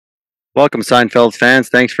Welcome, Seinfeld fans.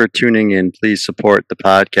 Thanks for tuning in. Please support the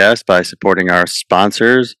podcast by supporting our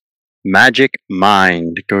sponsors, Magic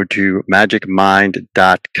Mind. Go to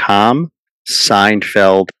magicmind.com,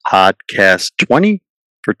 Seinfeld Podcast 20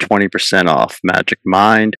 for 20% off. Magic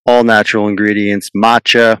Mind, all natural ingredients,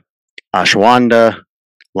 matcha, ashwagandha,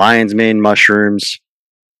 lion's mane mushrooms,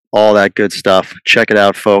 all that good stuff. Check it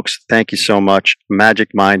out, folks. Thank you so much.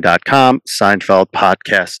 Magicmind.com, Seinfeld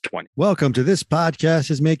Podcast 20. Welcome to This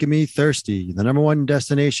Podcast is Making Me Thirsty, the number one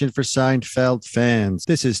destination for Seinfeld fans.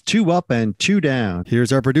 This is Two Up and Two Down.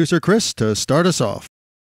 Here's our producer, Chris, to start us off.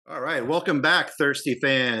 All right. Welcome back, Thirsty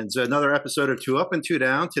fans. Another episode of Two Up and Two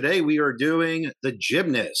Down. Today we are doing The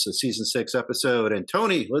Gymnast, a season 6 episode. And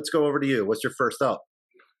Tony, let's go over to you. What's your first up?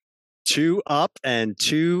 Two up and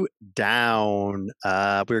two down.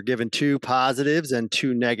 We're given two positives and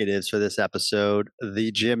two negatives for this episode.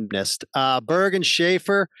 The Gymnast. Berg and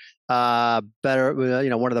Schaefer, better.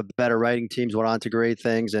 One of the better writing teams went on to great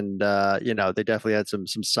things, and they definitely had some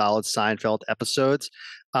solid Seinfeld episodes.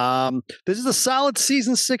 This is a solid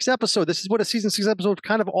season 6 episode. This is what a season 6 episode is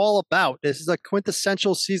kind of all about. This is a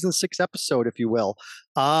quintessential season 6 episode, if you will.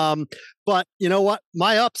 But you know what?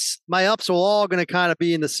 My ups are all going to kind of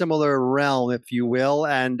be in the similar realm, if you will.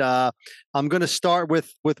 And I'm going to start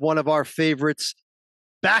with one of our favorites,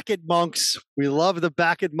 Back at Monk's. We love the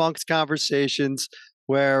Back at Monk's conversations,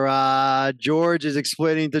 where George is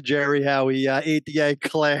explaining to Jerry how he ate the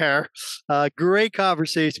eclair. Great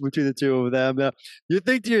conversation between the two of them. You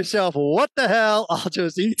think to yourself, what the hell? I'll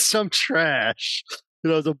just eat some trash.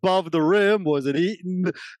 It's above the rim. Was it eaten?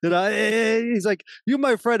 He's like, you,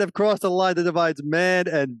 my friend, have crossed the line that divides man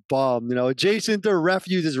and bum. Adjacent to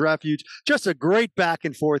refuge is refuge. Just a great back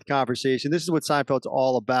and forth conversation. This is what Seinfeld's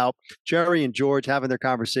all about. Jerry and George having their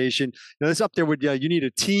conversation. It's up there with, you need a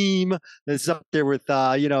team. It's up there with,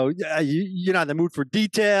 you're not in the mood for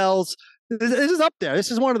details. This is up there. This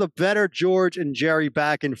is one of the better George and Jerry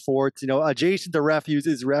back and forth. Adjacent to refuge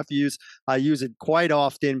is refuge. I use it quite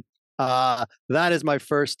often. That is my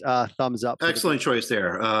first thumbs up. Excellent choice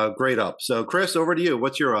there. Great up. So, Chris, over to you.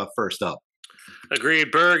 What's your first up? Agreed.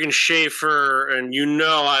 Berg and Schaefer, and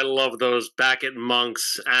I love those Back at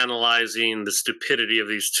Monks analyzing the stupidity of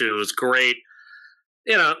these two. It's great.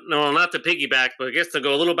 No, not to piggyback, but I guess to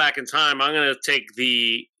go a little back in time, I'm going to take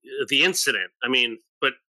the incident.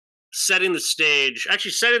 But setting the stage,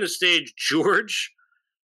 George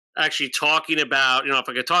actually talking about, if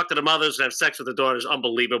I could talk to the mothers and have sex with the daughters,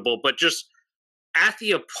 unbelievable. But just at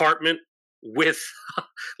the apartment with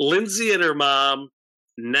Lindsay and her mom,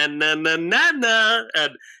 and Aunt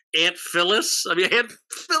Phyllis.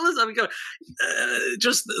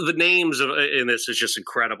 Just the names in this is just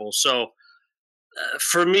incredible. So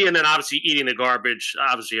for me, and then obviously eating the garbage,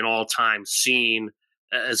 obviously an all-time scene,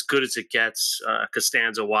 as good as it gets,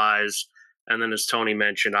 Costanza-wise. And then, as Tony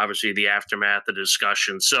mentioned, obviously the aftermath, the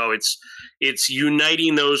discussion. So it's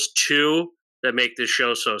uniting those two that make this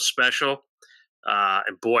show so special.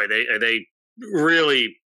 And boy, they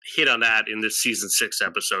really hit on that in this season 6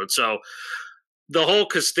 episode. So the whole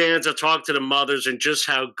Costanza talk to the mothers and just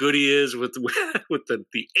how good he is with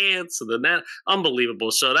the aunts and the net, unbelievable.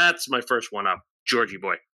 So that's my first one up, Georgie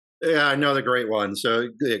boy. Yeah, another great one. So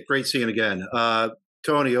great seeing again.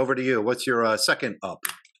 Tony, over to you. What's your second up?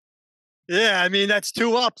 Yeah, that's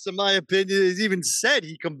two ups in my opinion. He's even said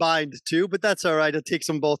he combined two, but that's all right. It takes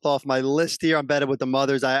them both off my list here. I'm better with the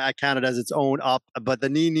mothers. I count it as its own up, but the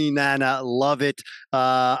Nini Nana, love it.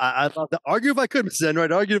 I'd love to argue if I could, Mrs.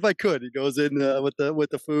 Enright. Argue if I could. He goes in with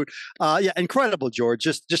the food. Yeah, incredible George.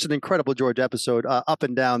 Just an incredible George episode. Up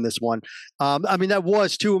and down this one. That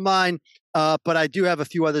was two of mine, but I do have a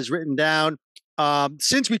few others written down.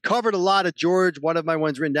 Since we covered a lot of George, one of my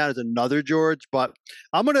ones written down is another George, but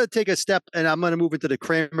I'm going to take a step and I'm going to move into the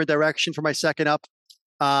Kramer direction for my second up.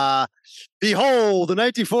 Behold, the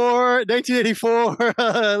 1984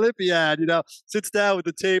 Olympiad, sits down with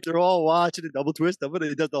the tape. They're all watching it, double twist.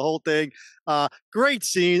 He does the whole thing. Great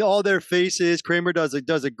scene, all their faces. Kramer does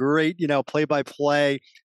a great, play-by-play.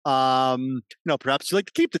 Perhaps you like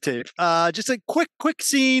to keep the tape. Just a quick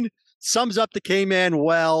scene. Sums up the K-Man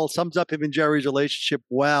well, sums up him and Jerry's relationship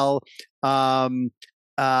well. So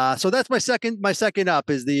that's my second up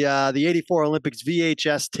is the 84 Olympics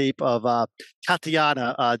VHS tape of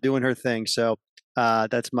Tatiana doing her thing. So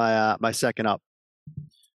that's my second up.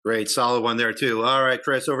 Great, solid one there too. All right,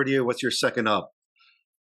 Chris, over to you. What's your second up?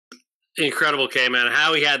 Incredible K-Man.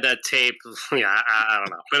 How he had that tape, yeah, I don't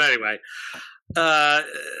know. But anyway,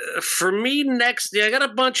 for me next, I got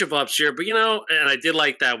a bunch of ups here, but and I did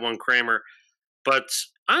like that one, Kramer, but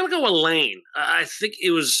I'm going to go Elaine. I think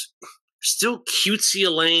it was still cutesy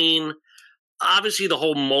Elaine. obviously the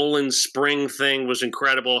whole Mullen Spring thing was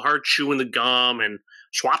incredible. Her chewing the gum and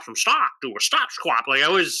swap some stock, do a stock swap. Like I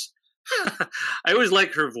always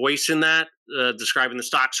like her voice in that, describing the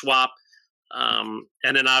stock swap. And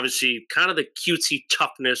then obviously kind of the cutesy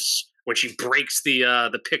toughness when she breaks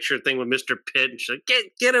the picture thing with Mr. Pitt and she's like,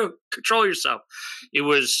 get her, control yourself. It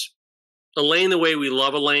was Elaine the way we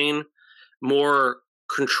love Elaine, more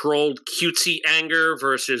controlled cutesy anger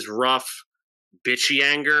versus rough bitchy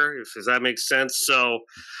anger, if that makes sense. So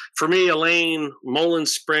for me, Elaine, Mullen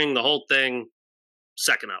Spring, the whole thing,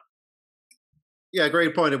 second up. Yeah,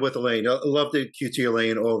 great point with Elaine. I love the cutesy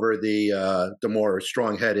Elaine over the more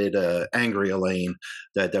strong-headed, angry Elaine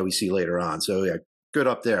that we see later on. So yeah, good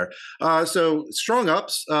up there. So strong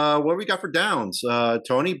ups. What do we got for downs?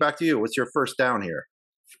 Tony, back to you. What's your first down here?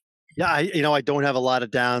 Yeah, I don't have a lot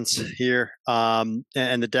of downs here. And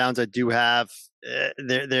the downs I do have,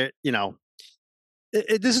 they're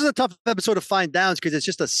this is a tough episode to find downs because it's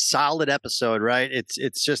just a solid episode, right?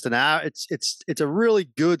 It's just an hour. It's a really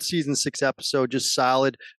good season 6 episode, just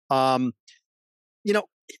solid. I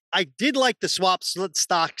did like the swap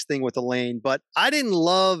stocks thing with Elaine, but I didn't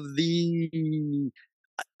love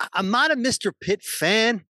I'm not a Mr. Pitt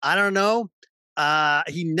fan. I don't know. I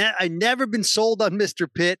never been sold on Mr.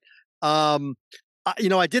 Pitt. I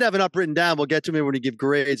did have an up written down. We'll get to me when we give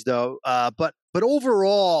grades, though. But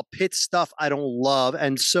overall, Pitt stuff I don't love,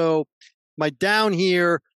 and so my down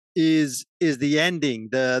here is the ending,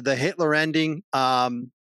 the Hitler ending.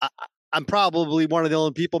 I'm probably one of the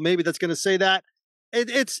only people maybe that's going to say that.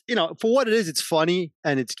 It's for what it is, it's funny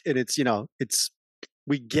and it's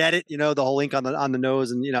we get it, the whole ink on the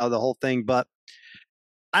nose and the whole thing, but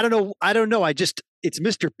I don't know. It's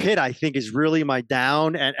Mr. Pitt, I think, is really my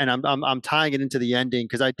down, and I'm tying it into the ending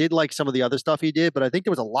because I did like some of the other stuff he did, but I think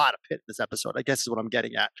there was a lot of Pitt in this episode, I guess is what I'm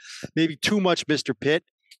getting at. Maybe too much Mr. Pitt.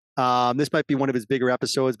 This might be one of his bigger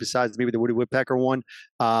episodes besides maybe the Woody Woodpecker one.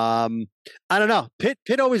 I don't know.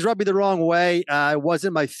 Pitt always rubbed me the wrong way. It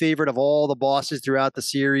wasn't my favorite of all the bosses throughout the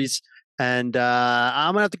series, and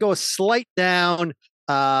I'm gonna have to go a slight down.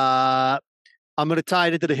 I'm going to tie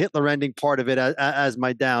it into the Hitler ending part of it as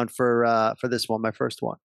my down for this one, my first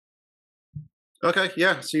one. Okay,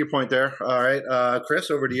 yeah, see your point there. All right, Chris,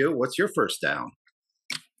 over to you. What's your first down?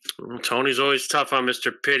 Tony's always tough on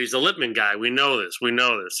Mr. Pitt. He's a Lippman guy. We know this.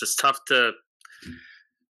 It's tough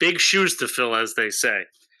big shoes to fill, as they say.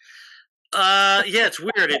 Yeah, it's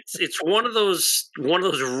weird. It's one of those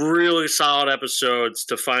really solid episodes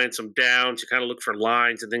to find some downs. You kind of look for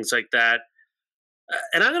lines and things like that.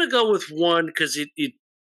 And I'm going to go with one because it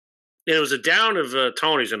was a down of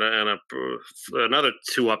Tony's and another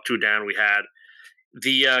 2 up, 2 down we had.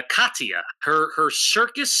 The Katya, her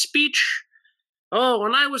circus speech. Oh,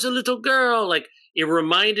 when I was a little girl, like it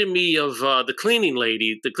reminded me of the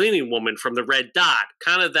cleaning woman from the Red Dot.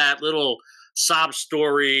 Kind of that little sob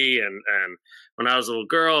story and when I was a little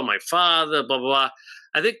girl, my father, blah, blah, blah.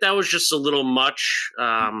 I think that was just a little much.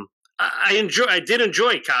 I did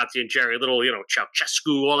enjoy Katya and Jerry, a little,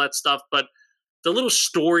 Ceausescu, all that stuff, but the little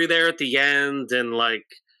story there at the end and like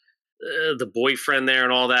the boyfriend there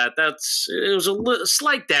and all that, it was a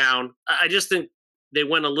slight down. I just think they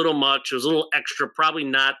went a little much. It was a little extra, probably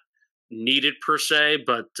not needed per se,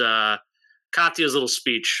 but Katya's little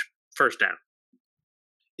speech, first down.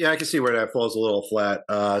 Yeah, I can see where that falls a little flat.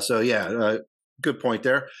 Good point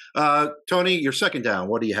there. Tony, your second down,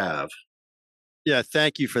 what do you have? Yeah,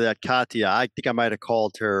 thank you for that, Katya. I think I might have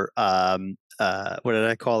called her. What did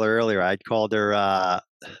I call her earlier? I called her. I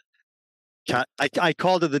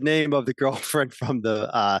called her the name of the girlfriend from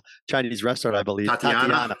the Chinese restaurant, I believe.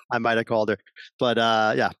 Tatiana. I might have called her, but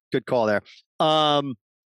yeah, good call there.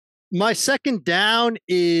 My second down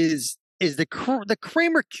is the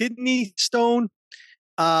Kramer kidney stone.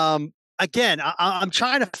 Again, I'm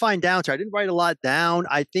trying to find downs here. I didn't write a lot down.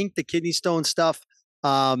 I think the kidney stone stuff.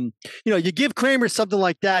 You give Kramer something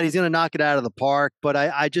like that, he's going to knock it out of the park. But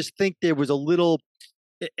I just think there was a little,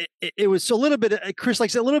 it was a little bit, Chris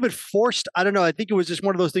likes it, a little bit forced. I don't know. I think it was just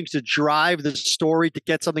one of those things to drive the story, to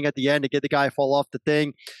get something at the end, to get the guy fall off the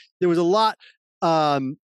thing. There was a lot, I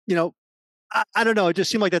don't know. It just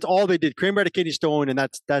seemed like that's all they did. Kramer had a kidney stone, and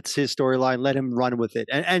that's his storyline. Let him run with it,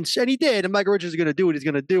 and he did. And Michael Richards is going to do what he's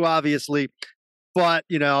going to do, obviously. But,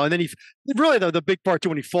 and then he really, the big part too,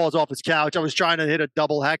 when he falls off his couch, I was trying to hit a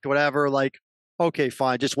double heck, whatever. Like, okay,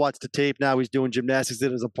 fine. Just watch the tape. Now he's doing gymnastics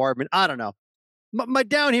in his apartment. I don't know. My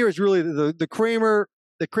down here is really the Kramer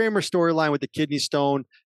storyline with the kidney stone.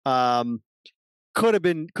 Could have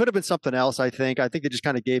been something else. I think they just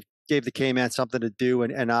kind of gave the K-Man something to do.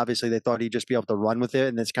 And obviously they thought he'd just be able to run with it.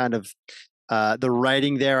 And it's kind of, the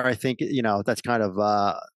writing there, I think, that's kind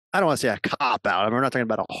of, I don't want to say a cop out. I mean, we're not talking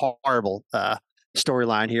about a horrible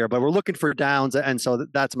storyline here, but we're looking for downs, and so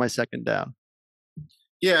that's my second down.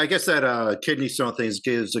 Yeah, I guess that kidney stone thing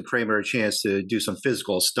gives Kramer a chance to do some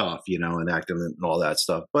physical stuff, and acting and all that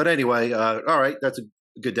stuff. But anyway, all right, that's a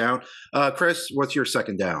good down. Chris, what's your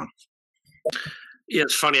second down? Yeah,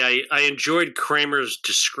 it's funny. I enjoyed Kramer's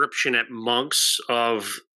description at Monk's of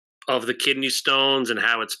the kidney stones and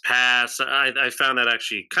how it's passed. I found that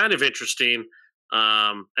actually kind of interesting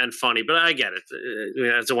and funny, but I get it.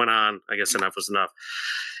 As it went on, I guess enough was enough.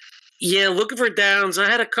 Yeah, looking for downs. I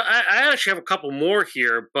actually have a couple more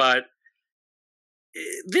here, but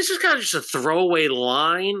this is kind of just a throwaway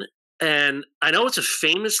line. And I know it's a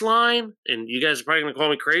famous line, and you guys are probably going to call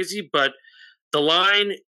me crazy, but the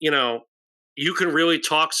line, you can really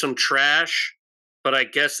talk some trash, but I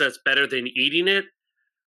guess that's better than eating it.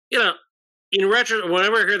 In retro,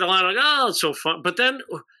 whenever I hear the line, I'm like, oh, it's so fun. But then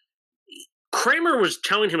Kramer was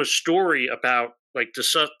telling him a story about like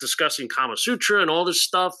discussing Kama Sutra and all this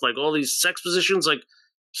stuff, like all these sex positions. Like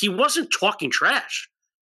he wasn't talking trash.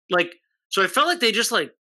 Like, so I felt like they just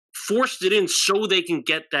like forced it in so they can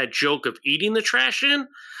get that joke of eating the trash in.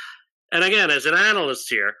 And again, as an analyst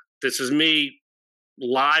here, this is me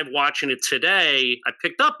live watching it today. I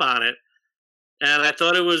picked up on it, and I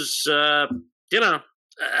thought it was,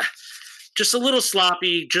 just a little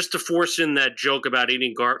sloppy, just to force in that joke about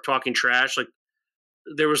talking trash. Like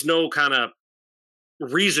there was no kind of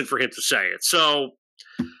reason for him to say it. So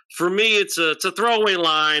for me, it's a throwaway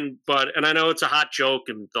line, and I know it's a hot joke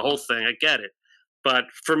and the whole thing. I get it, but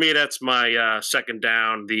for me, that's my second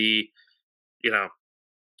down. The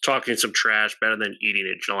talking some trash better than eating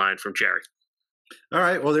it line from Jerry. All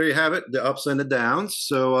right, well there you have it, the ups and the downs.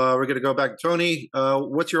 So we're going to go back to Tony.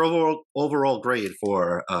 What's your overall grade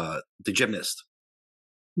for the Gymnast?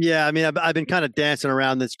 Yeah, I mean, I've been kind of dancing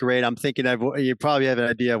around this grade. I'm thinking you probably have an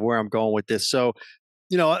idea of where I'm going with this. So,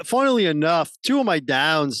 funnily enough, two of my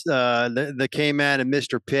downs, the K-Man and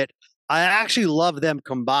Mr. Pitt, I actually love them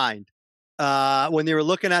combined. When they were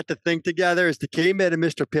looking at the thing together, is the K-Man and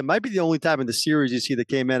Mr. Pitt. Might be the only time in the series you see the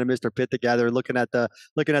K-Man and Mr. Pitt together, looking at the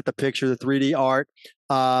picture, the 3D art.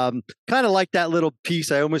 Kind of like that little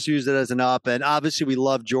piece. I almost used it as an up. And obviously, we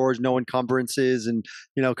love George, no encumbrances, and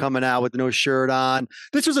coming out with no shirt on.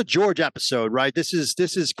 This was a George episode, right? This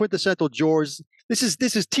is quintessential George. This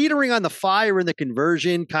is teetering on the fire in the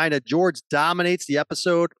conversion. Kind of George dominates the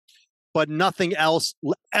episode, but nothing else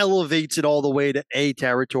elevates it all the way to A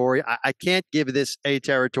territory. I can't give this A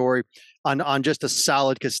territory on just a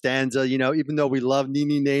solid Costanza. Even though we love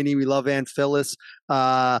Nene Nanny, we love Aunt Phyllis,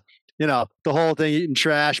 the whole thing eating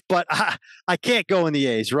trash, but I can't go in the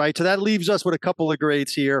A's, right? So that leaves us with a couple of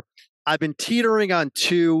grades here. I've been teetering on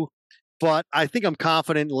 2, but I think I'm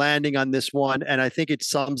confident landing on this one, and I think it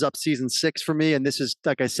sums up season 6 for me. And this is,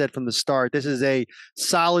 like I said from the start, this is a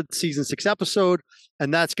solid season 6 episode,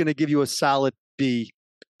 and that's going to give you a solid B.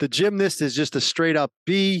 The Gymnast is just a straight up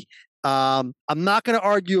B. I'm not going to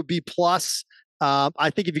argue a B plus. I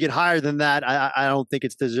think if you get higher than that, I don't think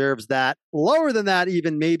it deserves that. Lower than that,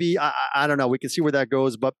 even maybe, I don't know. We can see where that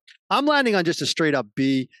goes, but I'm landing on just a straight up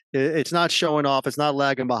B. It's not showing off. It's not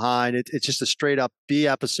lagging behind. It's just a straight up B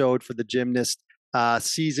episode for the Gymnast,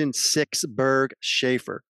 season 6, Berg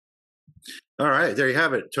Schaefer. All right, there you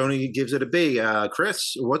have it. Tony gives it a B.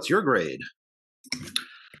 Chris, what's your grade?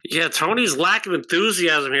 Yeah, Tony's lack of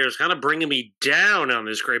enthusiasm here is kind of bringing me down on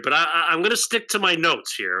this grade, but I'm going to stick to my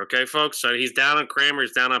notes here, okay, folks? So he's down on Kramer,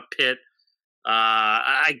 he's down on Pitt.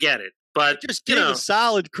 I get it, but just give a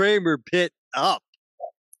solid Kramer Pitt up.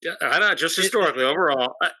 Yeah, I know, just historically,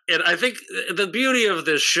 overall. And I think the beauty of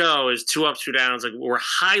this show is 2 ups, 2 downs. Like we're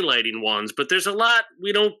highlighting ones, but there's a lot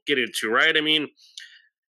we don't get into, right? I mean,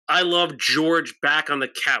 I love George back on the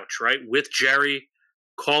couch, right, with Jerry,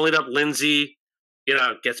 calling up Lindsay.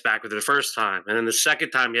 Gets back with her the first time. And then the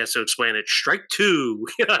second time he has to explain it. Strike 2.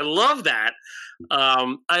 I love that.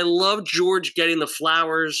 I love George getting the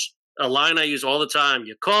flowers. A line I use all the time.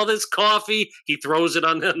 You call this coffee? He throws it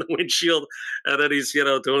on the windshield. And then he's,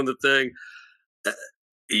 doing the thing.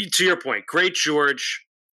 To your point, great George.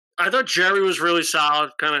 I thought Jerry was really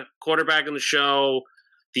solid. Kind of quarterback in the show.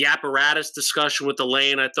 The apparatus discussion with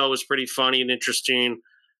Elaine I thought was pretty funny and interesting.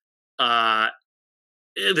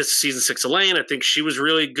 This is season 6 Elaine. I think she was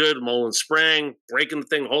really good. Mullen Sprang, breaking the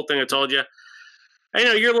thing, the whole thing I told you. I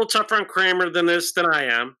know you're a little tougher on Kramer than I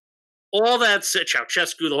am. All that said,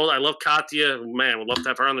 Ceausescu, I love Katya. Man, would love to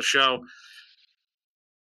have her on the show.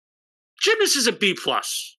 Gymnast is a B+.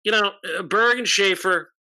 Berg and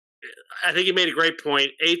Schaefer, I think you made a great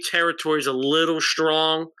point. A territory is a little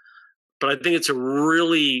strong, but I think it's a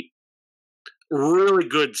really, really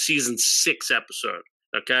good season 6 episode.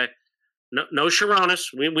 Okay, no Sharonis.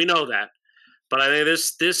 We know that, but I think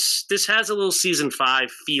this has a little season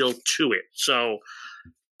 5 feel to it. So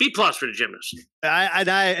B+ for the Gymnast. I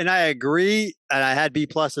agree, and I had B+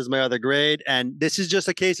 as my other grade, and this is just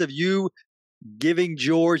a case of you giving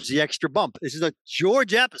George the extra bump. This is a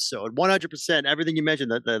George episode, 100%. Everything you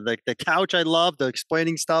mentioned, the couch I love, the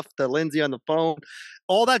explaining stuff, the Lindsay on the phone,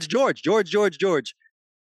 all that's George.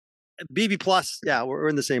 BB+, yeah, we're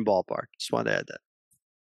in the same ballpark. Just wanted to add that.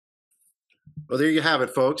 Well, there you have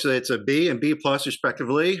it, folks. It's a B and B+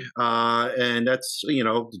 respectively, and that's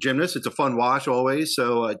the Gymnast. It's a fun watch always.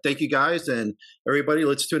 So thank you guys and everybody.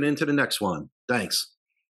 Let's tune into the next one. Thanks.